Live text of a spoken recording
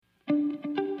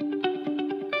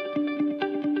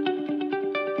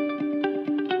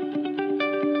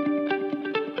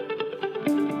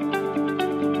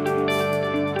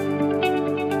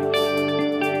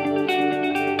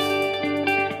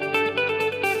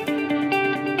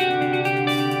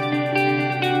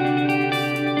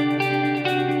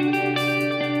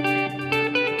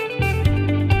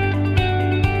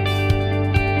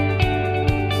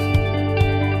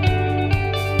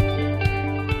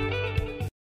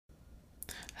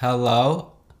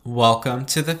Hello, welcome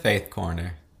to the Faith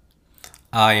Corner.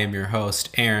 I am your host,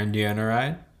 Aaron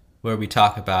Dioneride, where we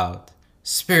talk about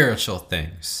spiritual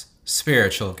things,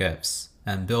 spiritual gifts,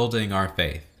 and building our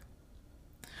faith.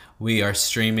 We are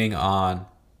streaming on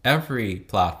every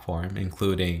platform,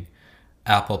 including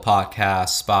Apple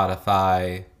Podcasts,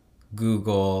 Spotify,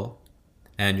 Google,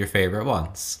 and your favorite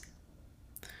ones.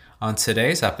 On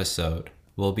today's episode,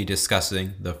 we'll be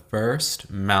discussing the first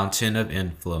mountain of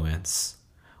influence,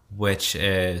 which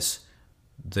is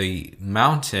the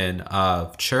mountain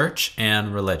of church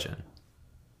and religion.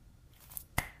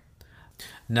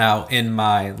 Now, in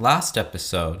my last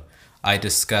episode, I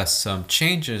discussed some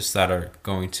changes that are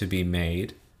going to be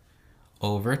made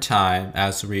over time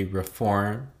as we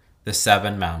reform the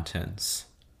seven mountains.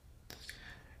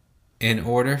 In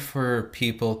order for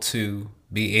people to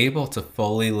be able to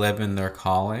fully live in their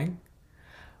calling,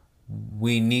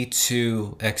 we need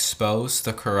to expose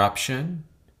the corruption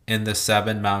in the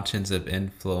seven mountains of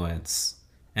influence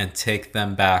and take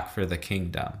them back for the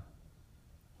kingdom.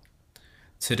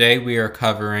 Today we are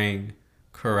covering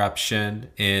corruption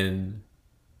in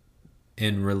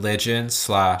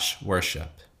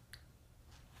religion/worship.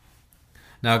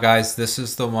 Now guys, this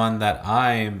is the one that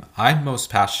I'm most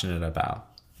passionate about.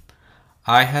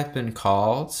 I have been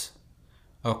called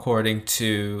according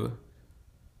to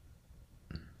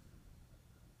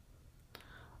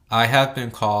Amos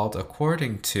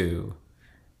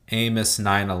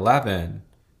 9:11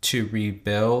 to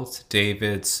rebuild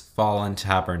David's fallen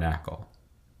tabernacle.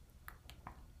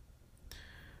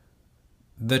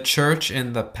 The church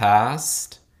in the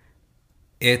past,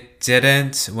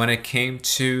 when it came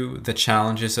to the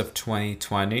challenges of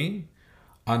 2020,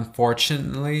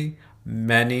 unfortunately,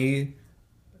 many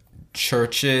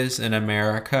churches in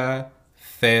America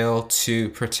fail to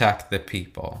protect the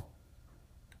people.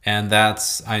 And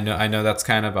I know that's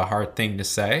kind of a hard thing to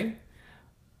say,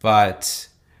 but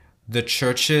the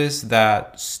churches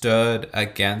that stood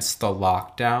against the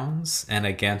lockdowns and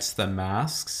against the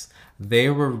masks, they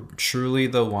were truly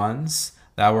the ones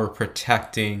that were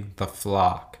protecting the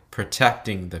flock,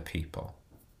 protecting the people.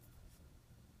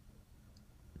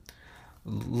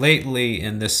 Lately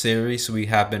in this series, we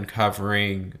have been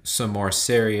covering some more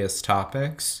serious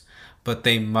topics, but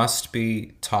they must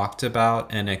be talked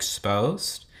about and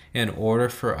exposed in order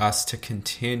for us to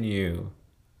continue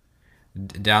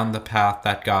down the path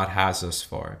that God has us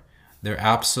for. There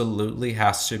absolutely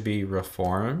has to be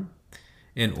reform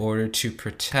in order to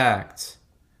protect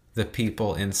the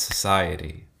people in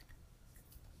society.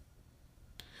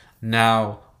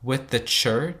 Now, with the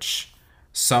church,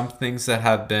 some things that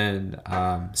are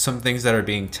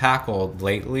being tackled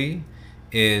lately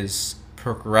is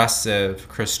progressive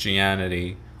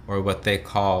Christianity, or what they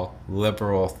call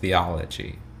liberal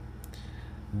theology.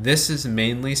 This is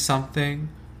mainly something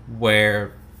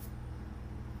where,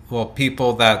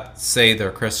 people that say they're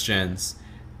Christians,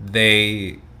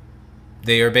 they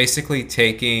are basically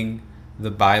taking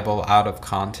the Bible out of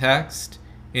context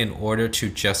in order to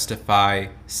justify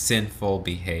sinful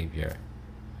behavior.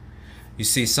 You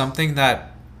see, something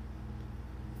that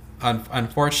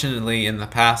unfortunately in the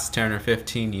past 10 or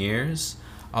 15 years,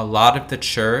 a lot of the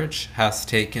church has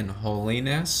taken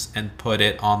holiness and put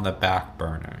it on the back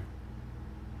burner.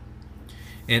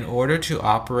 In order to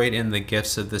operate in the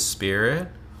gifts of the Spirit,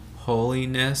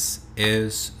 holiness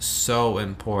is so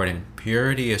important.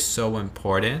 Purity is so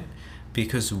important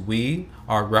because we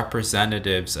are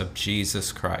representatives of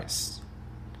Jesus Christ.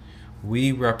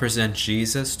 We represent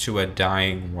Jesus to a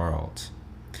dying world.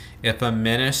 If a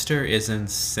minister is in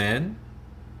sin,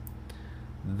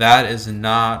 that is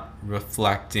not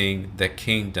reflecting the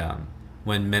kingdom.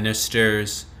 When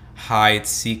ministers hide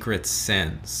secret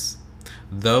sins,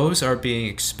 those are being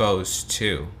exposed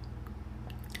too.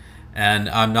 And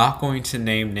I'm not going to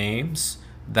name names.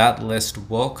 That list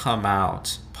will come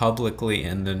out publicly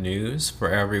in the news for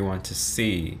everyone to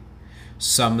see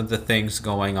some of the things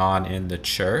going on in the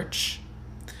church.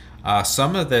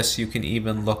 Some of this you can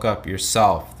even look up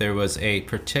yourself. There's a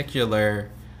particular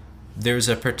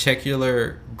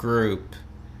group,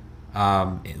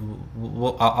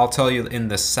 I'll tell you, in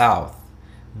the South,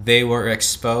 they were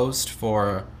exposed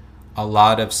for a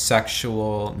lot of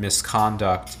sexual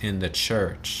misconduct in the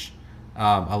church,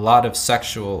 a lot of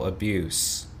sexual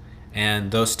abuse,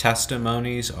 and those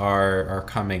testimonies are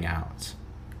coming out.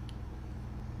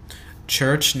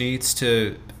 Church needs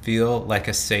to feel like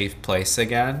a safe place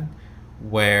again,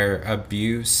 where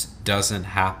abuse doesn't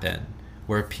happen,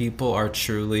 where people are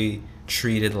truly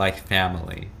treated like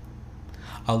family.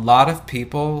 A lot of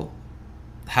people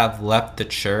have left the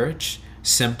church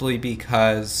simply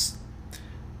because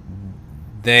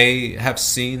They have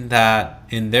seen that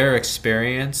in their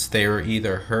experience, they were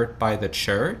either hurt by the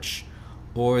church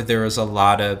or there is a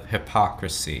lot of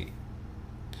hypocrisy.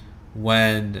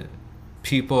 When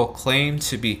people claim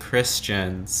to be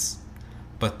Christians,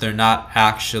 but they're not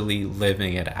actually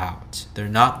living it out. They're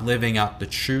not living out the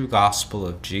true gospel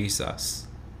of Jesus.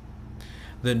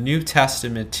 The New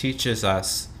Testament teaches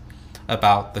us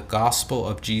about the gospel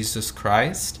of Jesus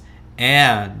Christ,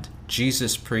 and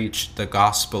Jesus preached the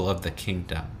gospel of the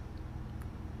kingdom.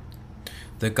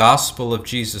 The gospel of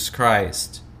Jesus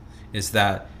Christ is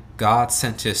that God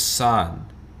sent his Son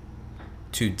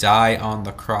to die on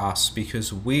the cross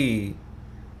because we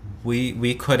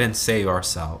couldn't save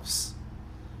ourselves.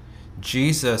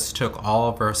 Jesus took all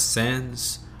of our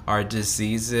sins, our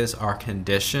diseases, our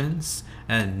conditions,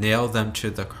 and nailed them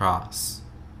to the cross.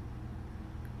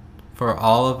 For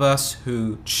all of us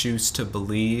who choose to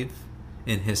believe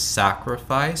in his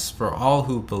sacrifice, for all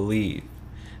who believe,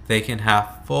 they can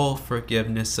have full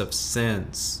forgiveness of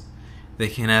sins. They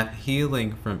can have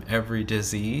healing from every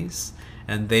disease,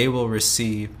 and they will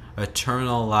receive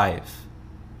eternal life.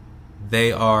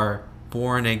 They are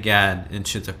born again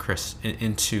into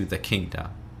the kingdom.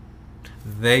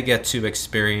 They get to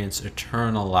experience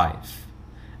eternal life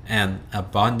and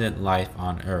abundant life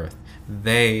on earth.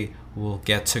 They will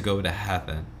get to go to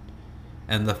heaven.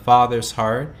 And the Father's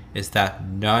heart is that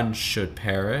none should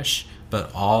perish,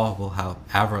 but all will have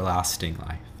everlasting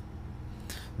life.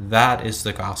 That is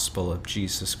the gospel of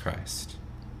Jesus Christ.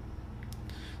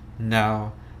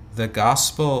 Now, the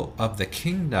gospel of the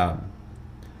kingdom,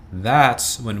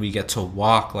 that's when we get to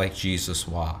walk like Jesus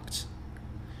walked.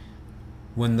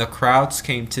 When the crowds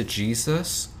came to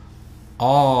Jesus,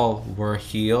 all were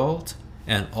healed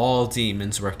and all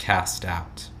demons were cast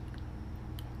out.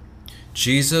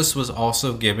 Jesus was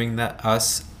also giving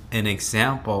us an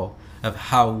example of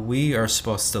how we are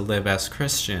supposed to live as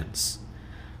Christians.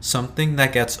 Something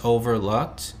that gets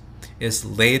overlooked is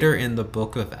later in the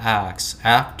book of Acts,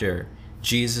 after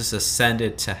Jesus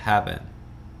ascended to heaven.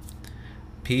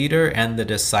 Peter and the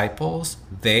disciples,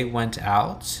 they went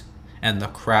out, and the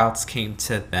crowds came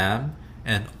to them,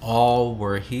 and all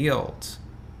were healed.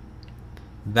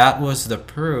 That was the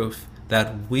proof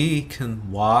that we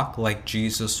can walk like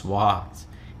Jesus walked,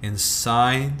 in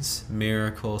signs,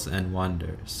 miracles, and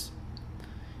wonders.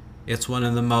 It's one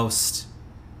of the most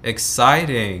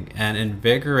exciting and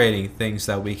invigorating things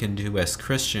that we can do as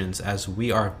Christians, as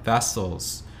we are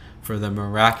vessels for the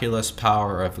miraculous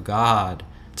power of God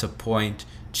to point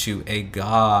to a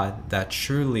God that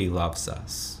truly loves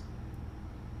us.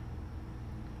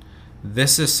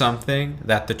 This is something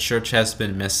that the church has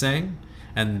been missing,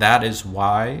 and that is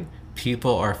why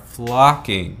people are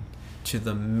flocking to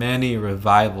the many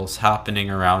revivals happening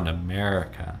around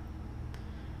America.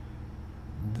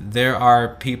 There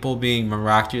are people being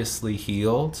miraculously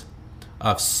healed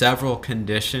of several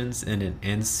conditions in an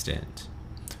instant.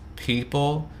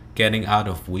 People getting out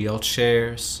of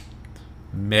wheelchairs,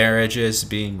 marriages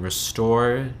being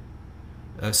restored.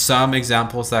 Some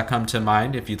examples that come to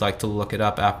mind, if you'd like to look it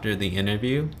up after the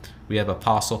interview, we have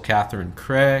Apostle Catherine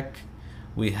Crick,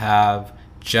 we have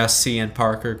Jesse and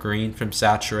Parker Green from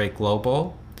Saturate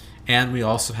Global, and we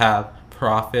also have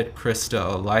Prophet Krista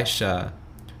Elisha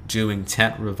doing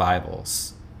tent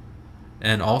revivals.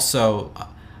 And also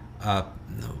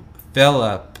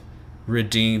Philip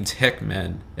Redeemed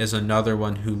Hickman is another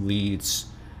one who leads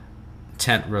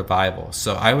tent revival.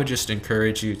 So I would just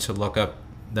encourage you to look up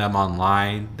them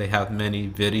online. They have many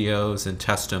videos and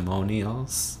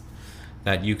testimonials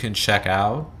that you can check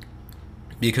out,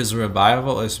 because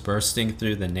revival is bursting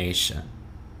through the nation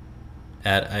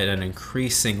at an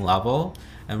increasing level,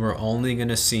 and we're only going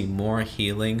to see more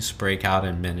healings break out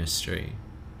in ministry.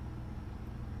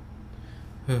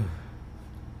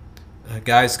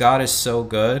 Guys, God is so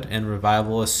good, and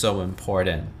revival is so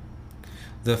important.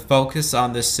 The focus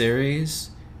on this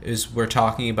series is as we're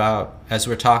talking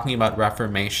about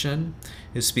Reformation,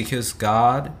 is because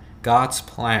God's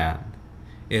plan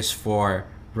is for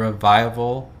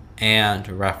revival and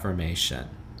reformation.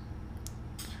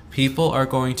 People are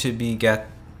going to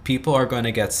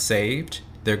get saved.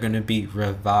 They're going to be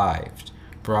revived,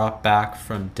 brought back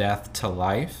from death to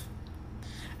life.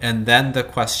 And then the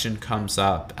question comes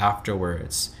up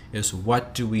afterwards is,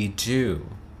 what do we do?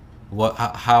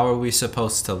 How are we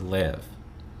supposed to live?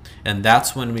 And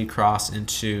that's when we cross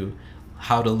into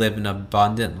how to live an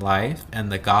abundant life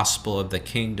and the gospel of the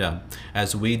kingdom.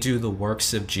 As we do the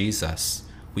works of Jesus,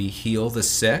 we heal the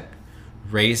sick,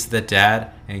 raise the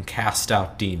dead, and cast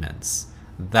out demons.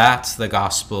 That's the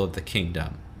gospel of the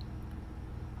kingdom.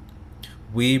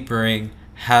 We bring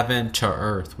heaven to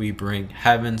earth. We bring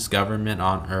heaven's government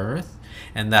on earth,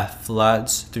 and that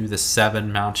floods through the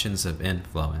 7 mountains of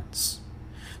influence.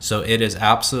 So it is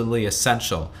absolutely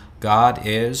essential. God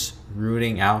is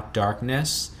rooting out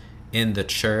darkness in the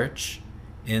church,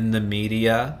 in the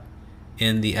media,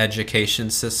 in the education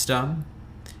system,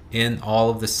 in all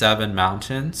of the 7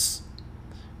 mountains,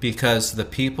 because the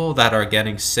people that are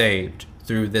getting saved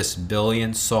through this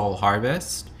billion soul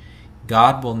harvest,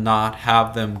 God will not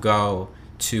have them go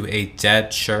to a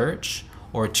dead church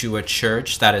or to a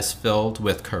church that is filled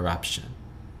with corruption.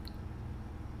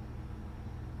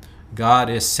 God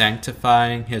is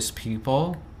sanctifying his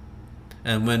people,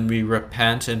 and when we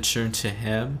repent and turn to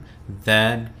him,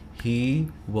 then he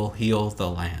will heal the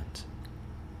land.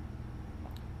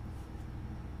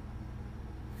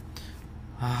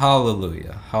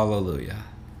 Hallelujah, hallelujah.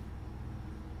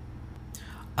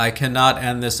 I cannot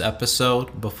end this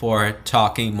episode before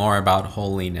talking more about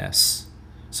holiness,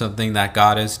 something that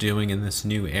God is doing in this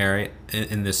new era.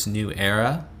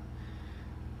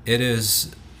 It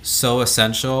is so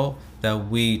essential that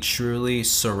we truly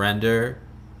surrender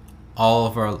all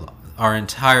of our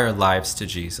entire lives to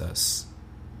Jesus.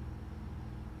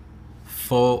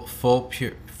 Full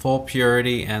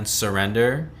purity and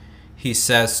surrender. He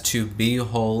says to be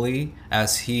holy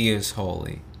as he is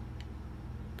holy.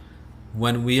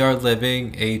 When we are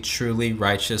living a truly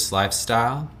righteous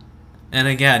lifestyle, and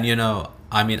again,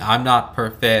 I'm not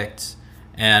perfect,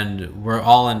 and we're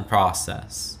all in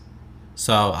process.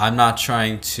 So I'm not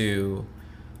trying to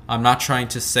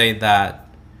say that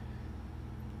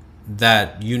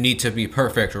you need to be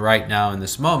perfect right now in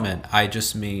this moment. I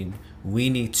just mean we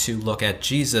need to look at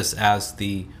Jesus as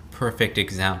the perfect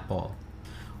example.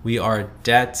 We are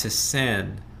dead to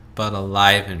sin, but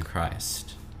alive in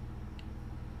Christ.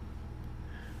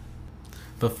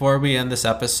 Before we end this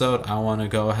episode, I want to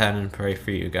go ahead and pray for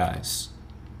you guys.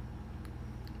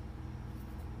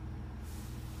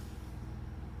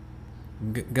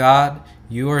 God,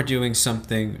 you are doing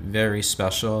something very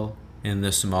special in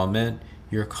this moment.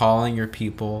 You're calling your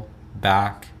people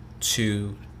back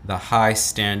to the high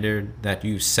standard that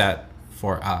you set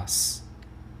for us.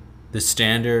 The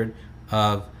standard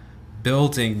of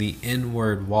building the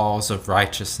inward walls of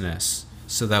righteousness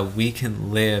so that we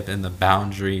can live in the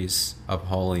boundaries of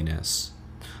holiness.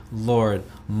 Lord,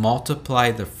 multiply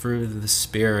the fruit of the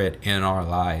Spirit in our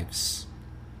lives.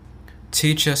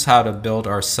 Teach us how to build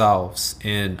ourselves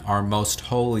in our most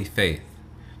holy faith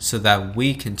so that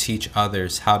we can teach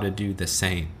others how to do the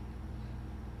same.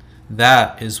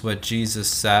 That is what Jesus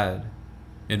said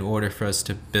in order for us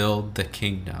to build the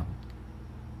kingdom.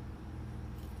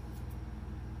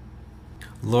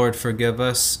 Lord, forgive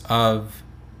us of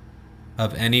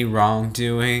any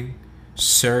wrongdoing.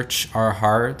 Search our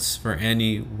hearts for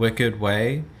any wicked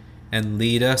way and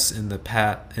lead us in the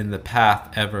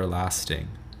path everlasting.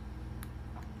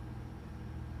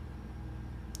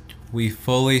 We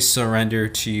fully surrender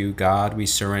to you, God. We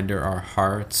surrender our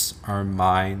hearts, our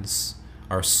minds,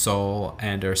 our soul,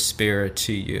 and our spirit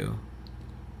to you.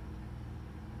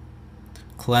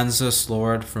 Cleanse us,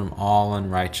 Lord, from all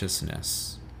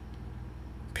unrighteousness.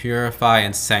 Purify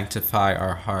and sanctify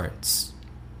our hearts.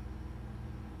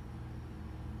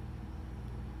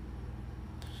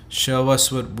 Show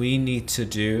us what we need to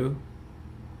do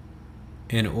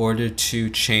in order to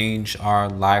change our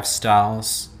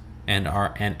lifestyles and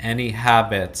any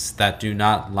habits that do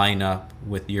not line up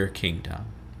with your kingdom.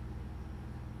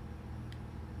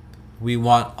 We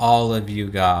want all of you,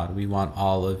 God. We want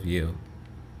all of you.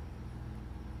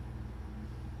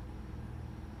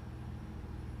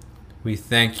 We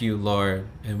thank you, Lord,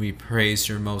 and we praise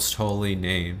your most holy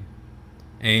name.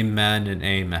 Amen and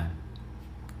amen.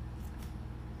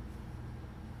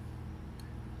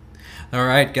 All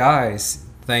right, guys,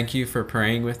 thank you for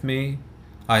praying with me.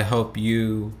 I hope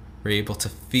you were able to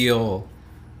feel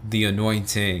the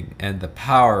anointing and the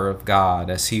power of God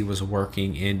as he was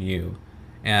working in you.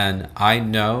 And I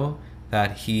know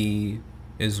that he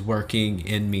is working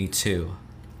in me too.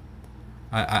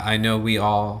 I know we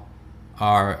all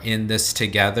are in this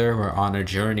together. We're on a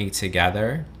journey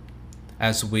together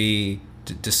as we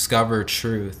discover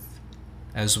truth,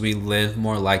 as we live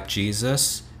more like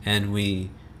Jesus, and we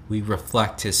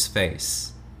reflect his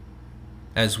face.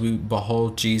 As we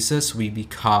behold Jesus, we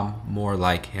become more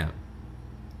like him.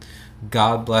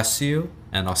 God bless you,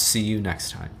 and I'll see you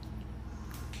next time.